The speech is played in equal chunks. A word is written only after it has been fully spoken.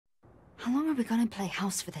How long are we gonna play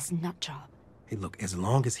house for this nut job? Hey, look, as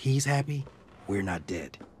long as he's happy, we're not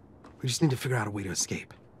dead. We just need to figure out a way to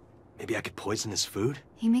escape. Maybe I could poison his food?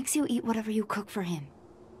 He makes you eat whatever you cook for him.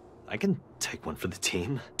 I can take one for the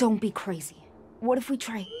team. Don't be crazy. What if we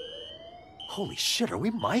try? Holy shit, are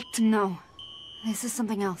we mic'd? No. This is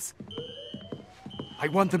something else. I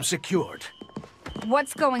want them secured.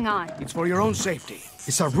 What's going on? It's for your own safety.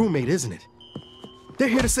 It's our roommate, isn't it? They're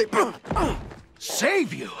here to say...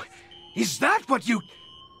 Save you? Is that what you...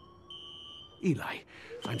 Eli,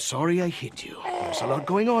 I'm sorry I hit you. There's a lot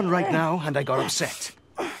going on right now, and I got upset.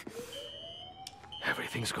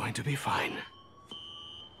 Everything's going to be fine.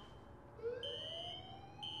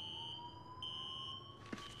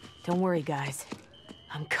 Don't worry, guys.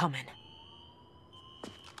 I'm coming.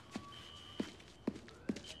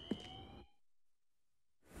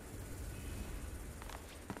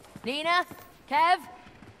 Nina? Kev?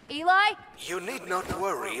 Eli? You need not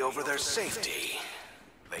worry over their safety.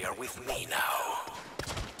 They are with me now.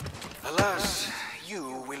 Alas,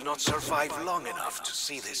 you will not survive long enough to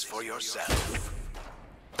see this for yourself.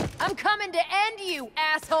 I'm coming to end you,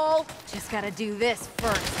 asshole! Just gotta do this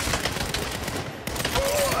first.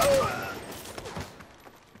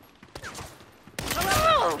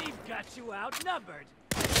 We've got you outnumbered.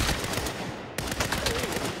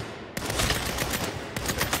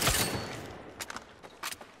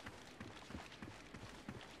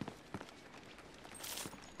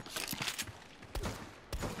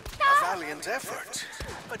 A valiant effort,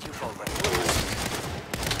 but you've already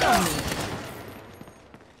lost.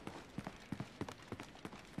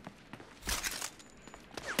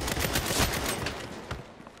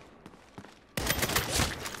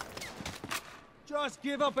 Just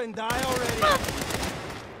give up and die already.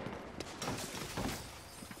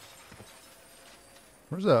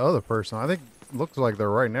 Where's that other person? I think it looks like they're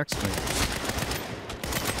right next to me.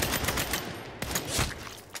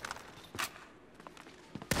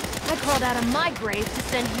 I crawled out of my grave to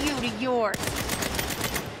send you to yours.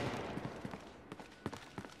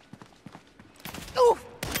 Oof!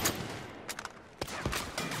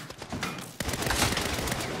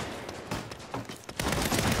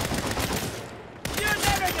 You're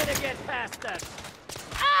never gonna get past us.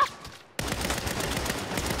 Ah!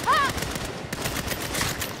 Ah!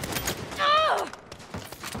 Ah!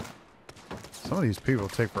 Some of these people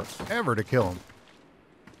take forever to kill them.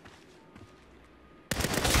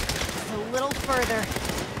 A little further. Do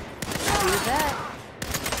that.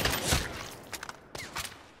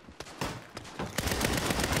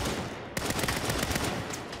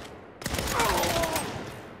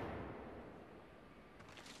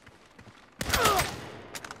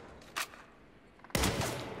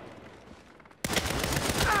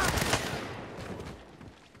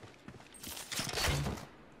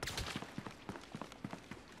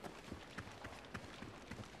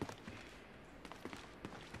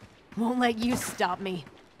 Won't let you stop me.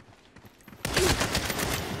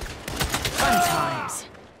 Fun times.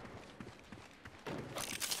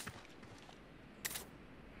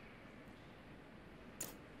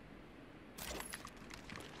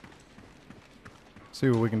 See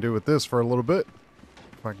what we can do with this for a little bit.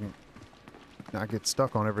 If I can not get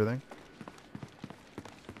stuck on everything.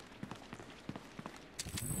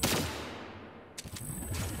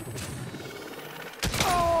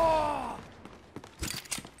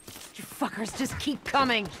 You fuckers just keep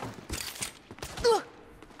coming.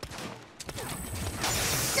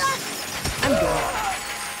 I'm good.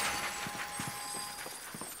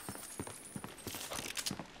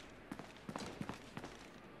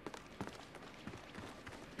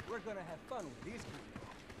 We're gonna have fun with these people.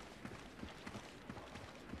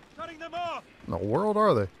 Cutting them off! In the world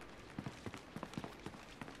are they?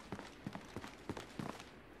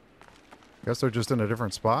 Guess they're just in a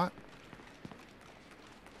different spot.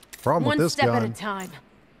 Problem with One this step at a gun, time.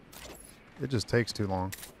 it just takes too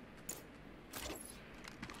long.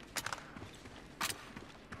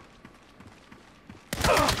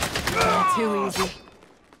 Not too easy.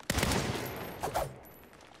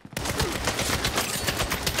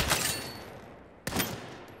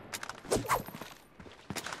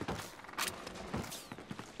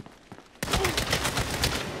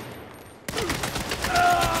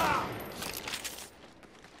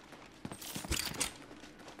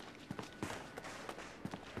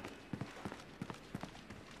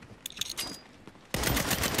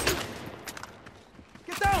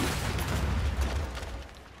 Get down!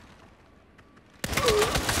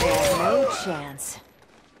 No chance.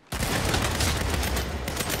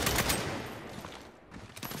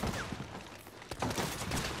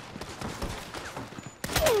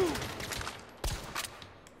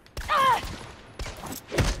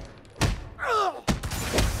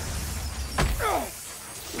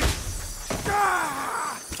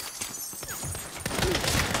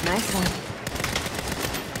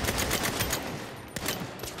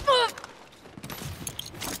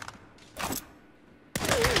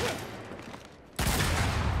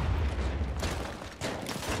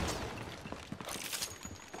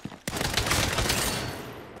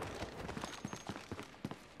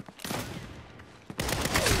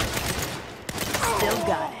 Still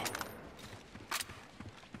got it.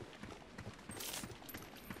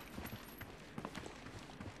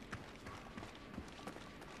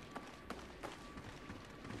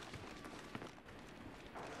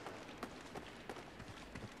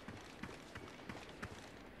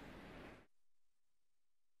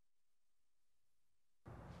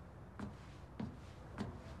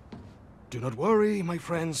 Do not worry, my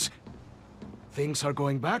friends. Things are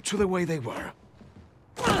going back to the way they were.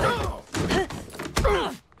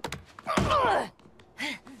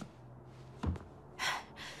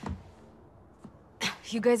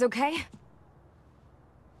 You guys okay?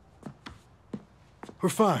 We're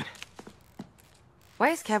fine. Why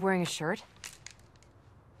is Kev wearing a shirt?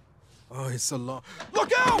 Oh, it's a long...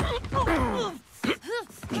 Look out!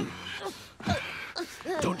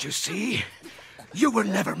 Don't you see? You were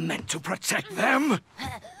never meant to protect them!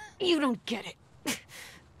 You don't get it.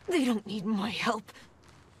 They don't need my help.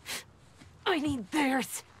 I need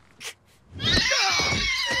theirs.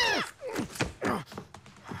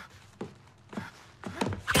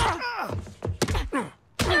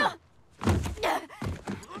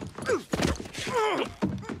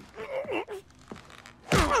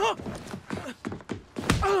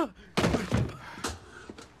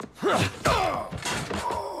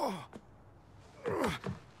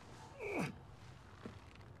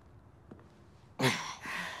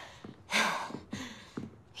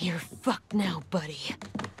 You're fucked now, buddy.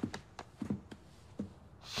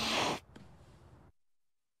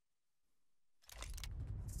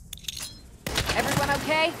 Everyone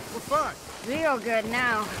okay? We're fine. Real good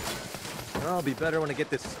now. I'll be better when I get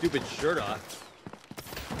this stupid shirt off.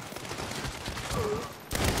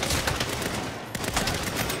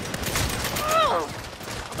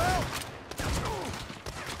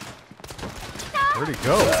 Where'd he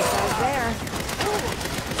go? Right there.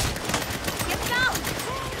 Get down!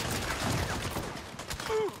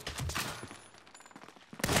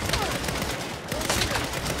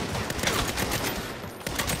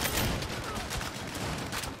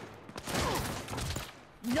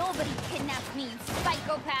 Nobody kidnapped me, you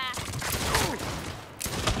psychopath!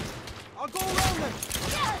 I'll go around them.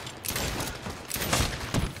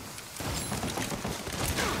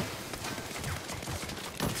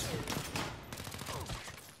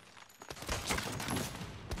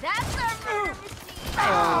 That's our murder machine!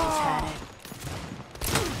 Always had it.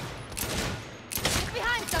 He's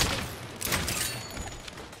behind something!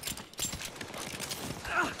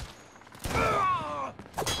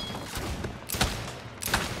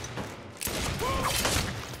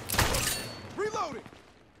 Reloading.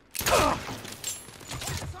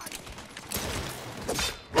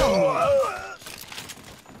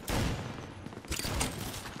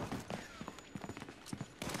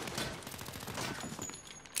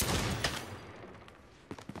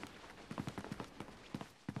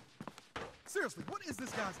 Seriously, what is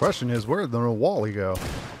this guy's... Question is, where did the Wally go?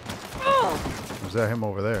 Was that him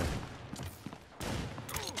over there?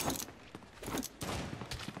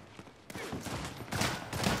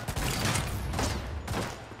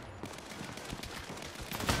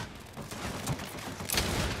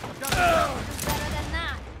 Better than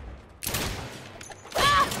that.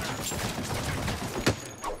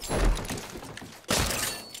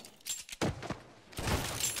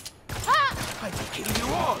 I'd be killing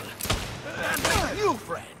you all! And you,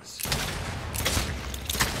 friends!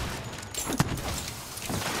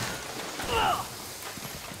 I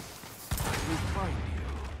will find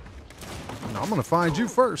you. I'm gonna find you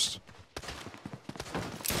first.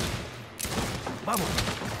 Vamos!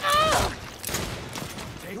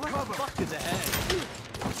 Take cover! Fuck is ahead?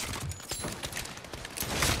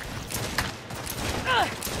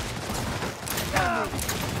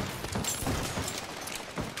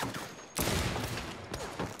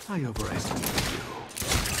 I overestimated you.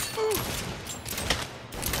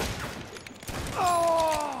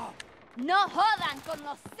 No jodan con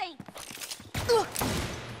los saints!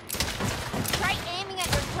 Try aiming at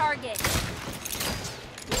your target.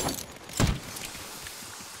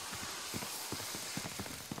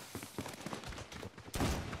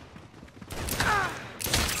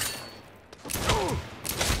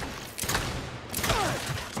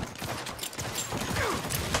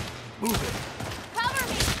 Move it! Cover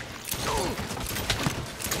me!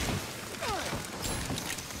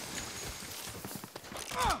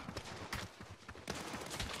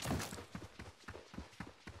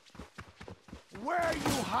 Where are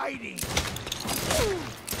you hiding?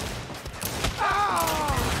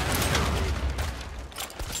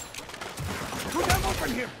 Put them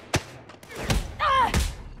open here!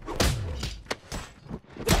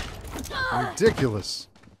 Ridiculous.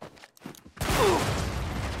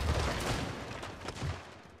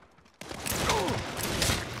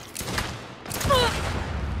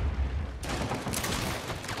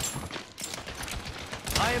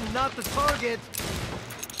 I'm not the target.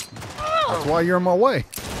 That's why you're in my way.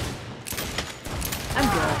 I'm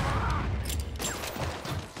good.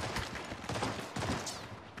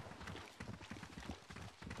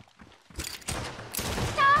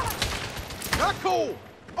 Not cool!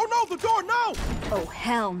 Oh no, the door, no! Oh,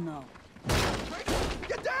 hell no.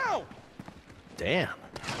 Get down! Damn.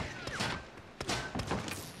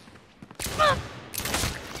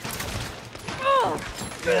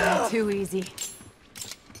 Too easy.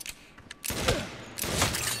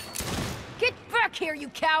 Get back here, you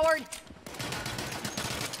coward!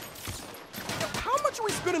 How much are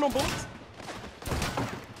we spending on bullets?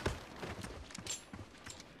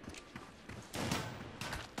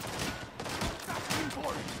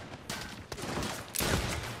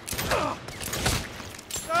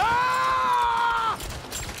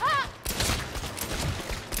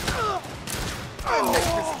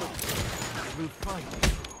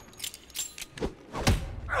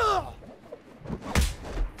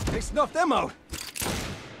 They snuffed them out.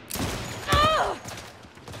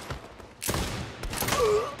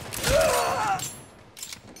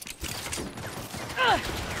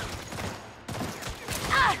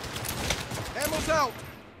 Ammo's out.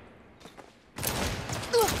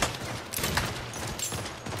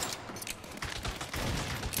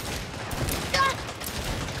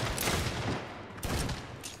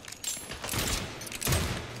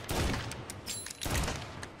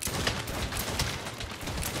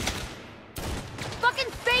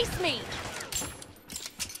 Fucking face me!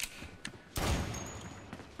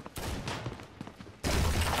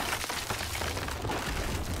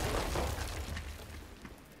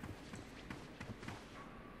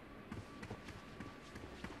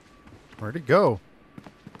 Where'd it go?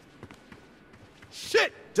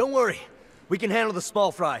 Shit! Don't worry. We can handle the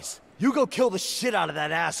small fries. You go kill the shit out of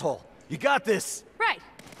that asshole. You got this. Right.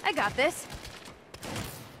 I got this.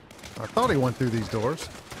 I thought he went through these doors.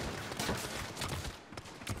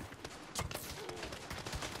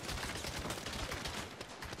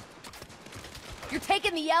 You're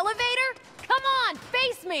taking the elevator? Come on,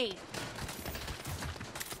 face me!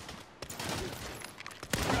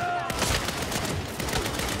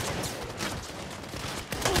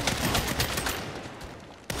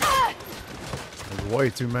 There's way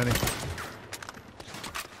too many.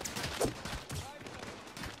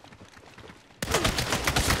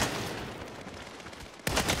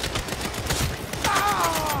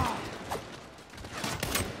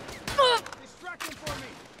 Distraction for me.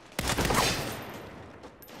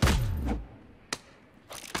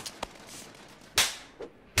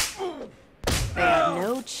 They had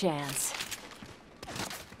no chance.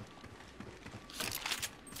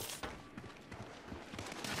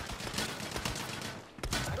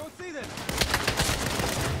 I don't see them.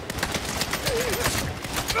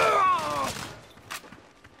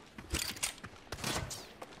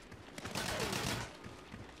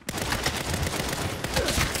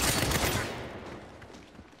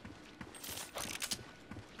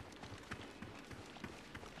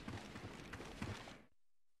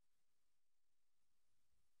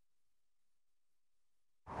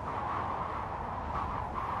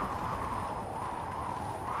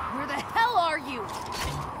 Where the hell are you?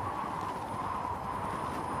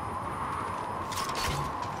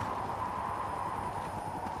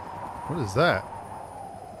 What is that?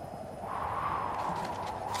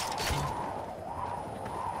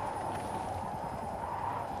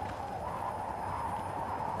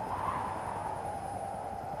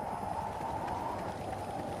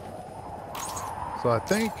 So I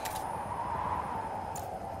think...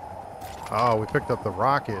 Oh, we picked up the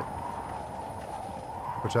rocket.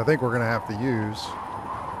 Which I think we're going to have to use.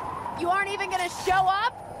 You aren't even gonna show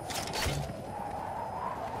up?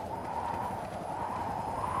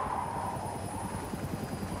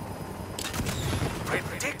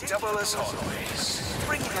 Predictable as always.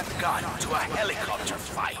 Bringing a gun to a helicopter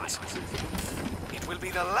fight. It will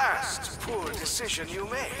be the last poor decision you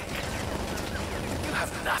make. You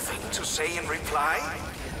have nothing to say in reply?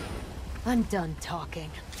 I'm done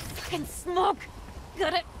talking. Fucking smoke!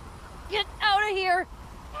 Gotta get out of here!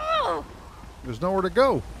 Ugh! There's nowhere to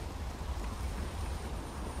go.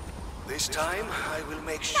 This time, I will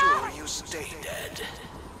make sure you stay dead.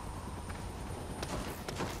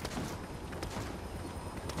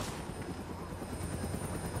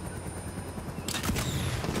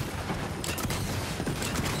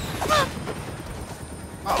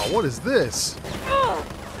 Oh, what is this?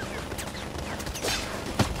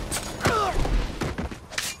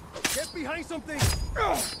 Get behind something.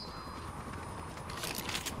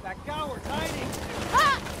 That coward's hiding.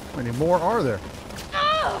 How many more are there?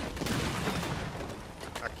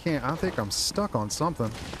 I can't. I think I'm stuck on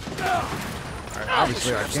something. Alright,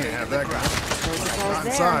 obviously I can't have that guy. Not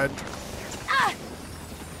inside.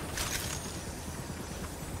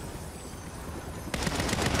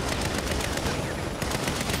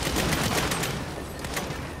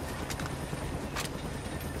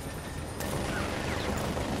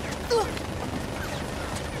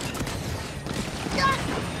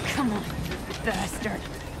 Come on, bastard.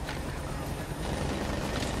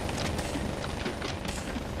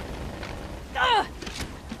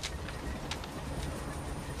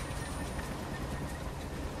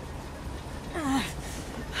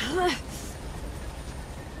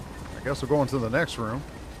 I guess we're going to the next room.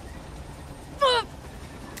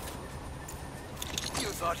 You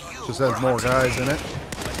thought you Just were has more hunting guys me. in it.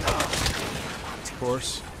 Of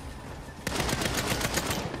course.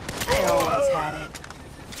 I always had it.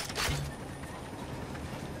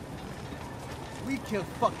 We kill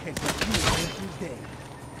fuckheads like you every day.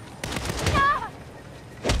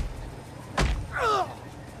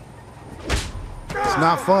 It's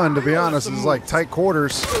not fun, to be honest. It's like tight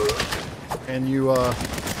quarters. And you,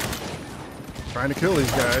 trying to kill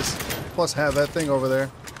these guys. Plus have that thing over there.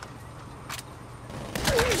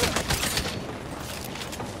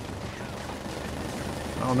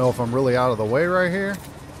 I don't know if I'm really out of the way right here.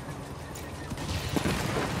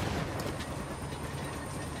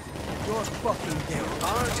 You're fucking dead. You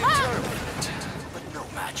are determined, but no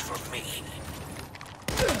match for me.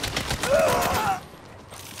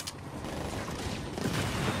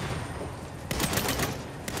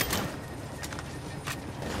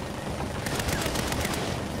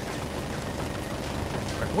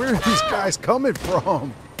 Where are these guys coming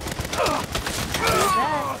from?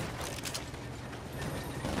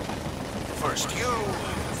 First you,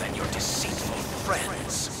 then your deceitful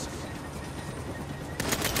friends.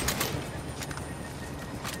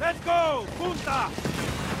 Let's go! Punta!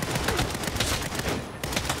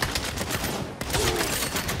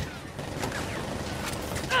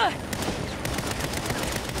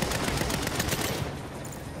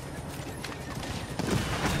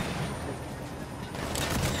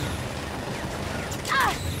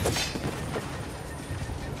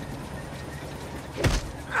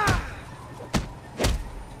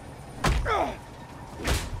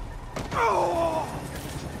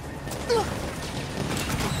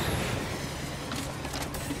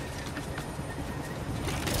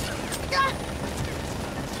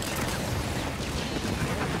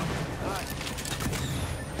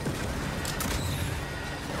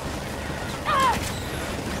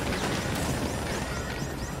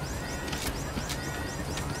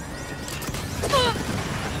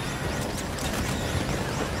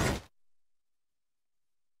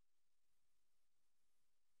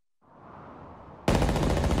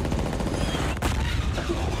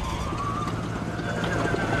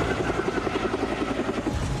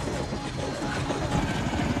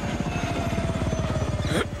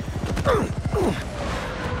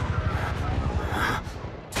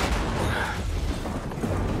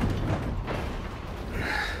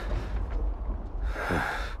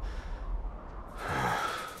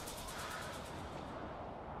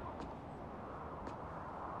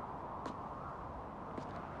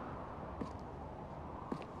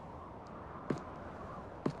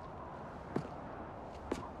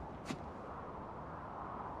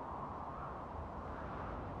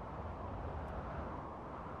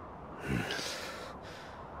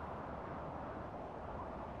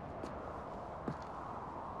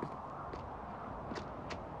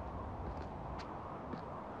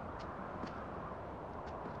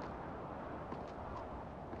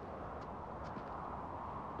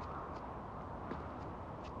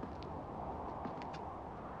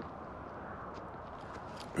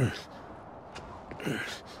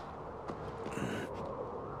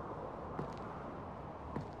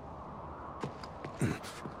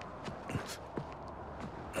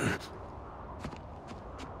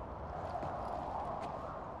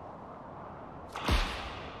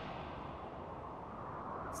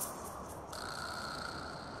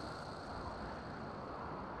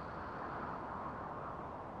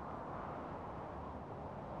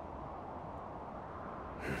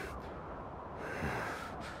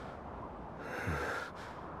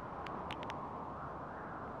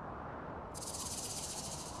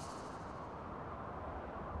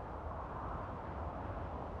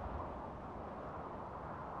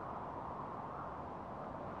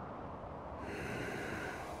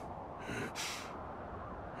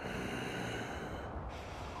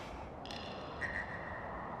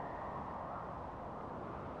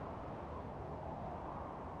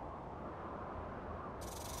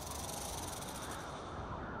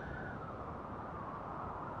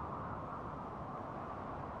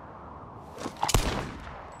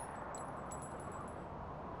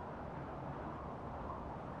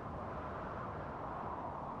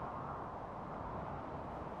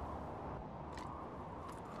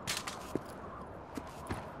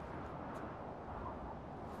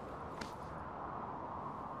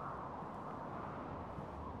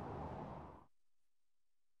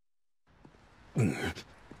 You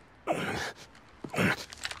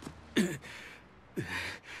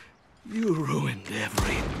ruined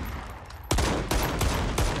every...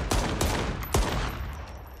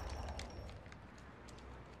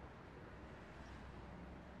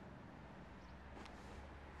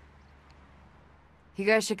 You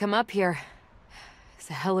guys should come up here. It's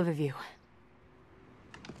a hell of a view.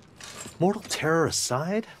 Mortal terror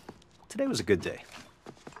aside, today was a good day.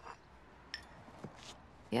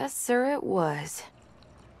 Yes, sir, it was.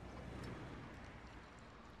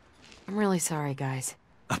 I'm really sorry, guys.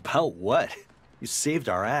 About what? You saved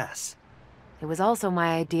our ass. It was also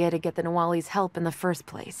my idea to get the Nawali's help in the first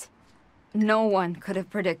place. No one could have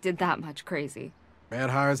predicted that much crazy. Bad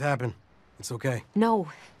hires happen. It's okay. No.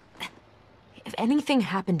 If anything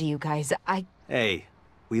happened to you guys, Hey,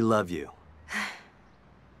 we love you.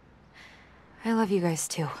 I love you guys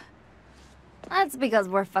too. That's because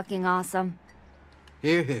we're fucking awesome.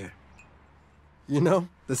 Here, here. You know,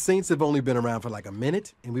 the Saints have only been around for like a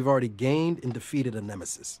minute, and we've already gained and defeated a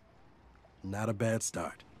nemesis. Not a bad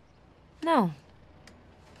start. No.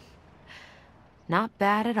 Not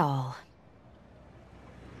bad at all.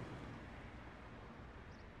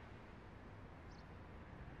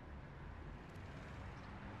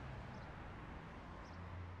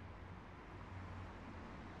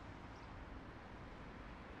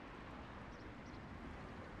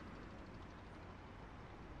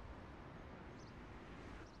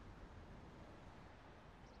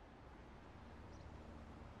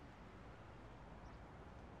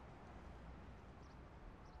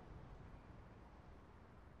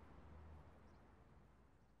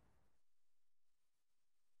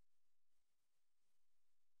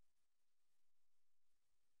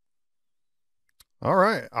 All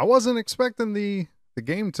right. I wasn't expecting the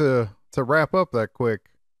game to wrap up that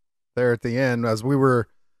quick there at the end. As we were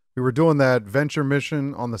doing that venture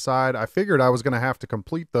mission on the side, I figured I was going to have to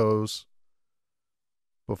complete those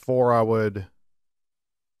before I would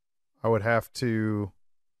have to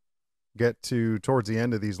get to towards the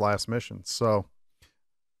end of these last missions. So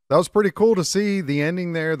that was pretty cool to see the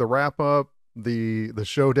ending there, the wrap up, the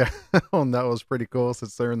showdown. That was pretty cool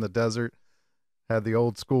since they're in the desert. Had the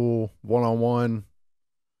old school one-on-one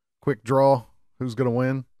quick draw, who's going to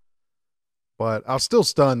win. But I was still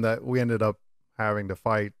stunned that we ended up having to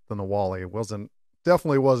fight the Nawali.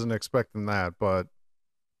 Definitely wasn't expecting that, but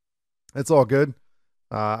it's all good.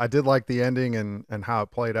 I did like the ending and how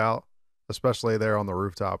it played out, especially there on the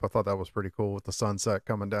rooftop. I thought that was pretty cool with the sunset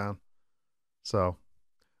coming down. So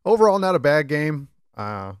overall, not a bad game.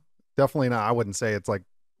 Definitely not. I wouldn't say it's like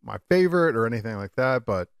my favorite or anything like that,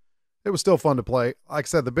 but it was still fun to play. Like I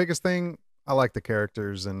said, the biggest thing, I like the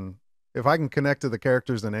characters, and if I can connect to the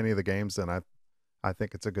characters in any of the games, then I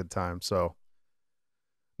think it's a good time. So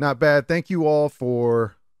not bad. Thank you all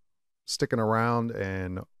for sticking around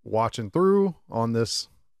and watching through on this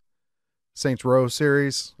Saints Row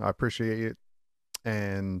series. I appreciate it.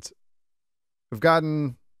 And we've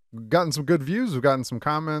gotten some good views. We've gotten some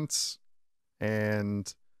comments,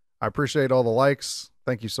 and I appreciate all the likes.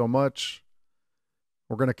 Thank you so much.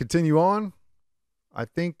 We're going to continue on. I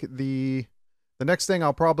think the next thing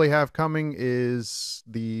I'll probably have coming is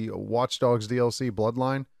the Watch Dogs DLC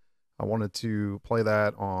Bloodline. I wanted to play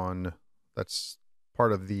that that's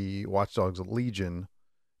part of the Watch Dogs Legion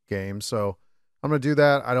game. So I'm going to do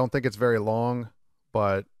that. I don't think it's very long,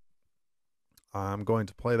 but I'm going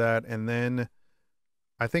to play that. And then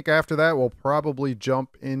I think after that, we'll probably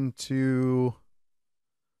jump into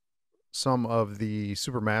some of the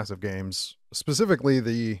Supermassive games, specifically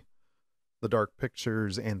the Dark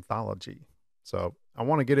Pictures anthology. So I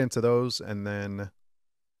want to get into those, and then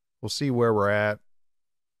we'll see where we're at.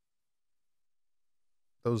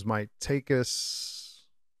 Those might take us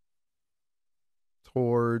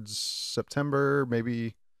towards September,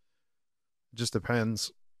 maybe. Just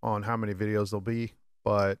depends on how many videos there'll be.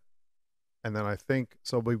 And then I think,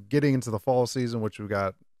 so we're getting into the fall season, which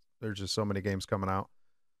there's just so many games coming out.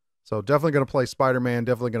 So definitely going to play Spider-Man,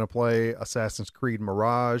 definitely going to play Assassin's Creed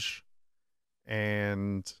Mirage,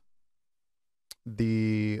 and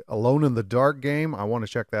the Alone in the Dark game. I want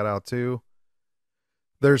to check that out too.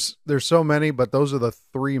 There's so many, but those are the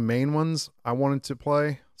three main ones I wanted to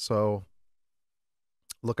play. So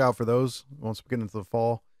look out for those once we get into the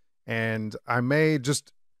fall. And I may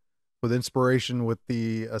just, with inspiration with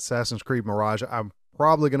the Assassin's Creed Mirage, I'm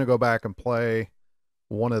probably going to go back and play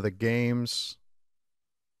one of the games.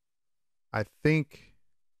 I think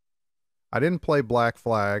I didn't play Black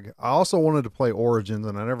Flag. I also wanted to play Origins,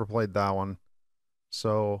 and I never played that one.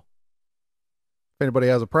 So if anybody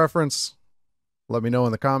has a preference, let me know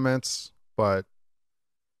in the comments. But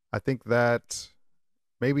I think that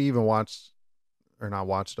maybe even watch or not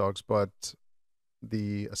Watch Dogs, but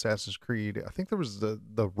the Assassin's Creed. I think there was the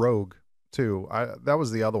Rogue too. That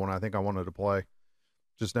was the other one I think I wanted to play,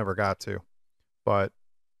 just never got to. But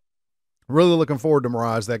really looking forward to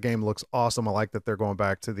Mirage. That game looks awesome. I like that they're going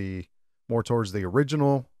back to the more towards the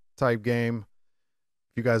original type game.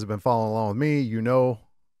 If you guys have been following along with me, you know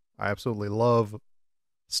I absolutely love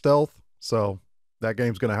stealth, so that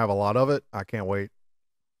game's going to have a lot of it. I can't wait.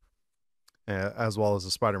 As well as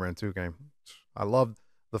the Spider-Man 2 game. I loved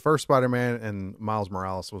the first Spider-Man, and Miles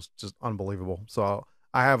Morales was just unbelievable. So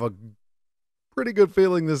I have a pretty good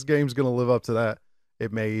feeling this game's going to live up to that.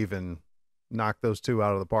 It may even knock those two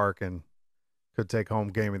out of the park and could take home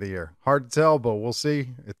Game of the Year. Hard to tell, but we'll see.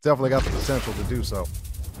 It's definitely got the potential to do so.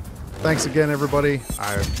 Thanks again, everybody.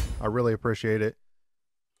 I really appreciate it.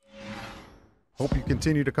 Hope you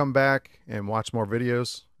continue to come back and watch more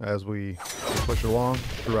videos as we push along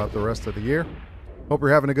throughout the rest of the year. Hope you're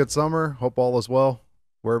having a good summer. Hope all is well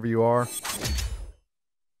wherever you are.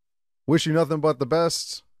 Wish you nothing but the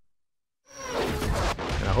best. And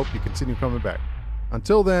I hope you continue coming back.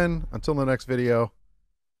 Until then, until the next video,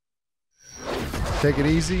 take it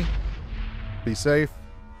easy, be safe,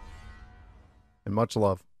 and much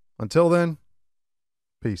love. Until then,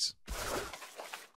 peace.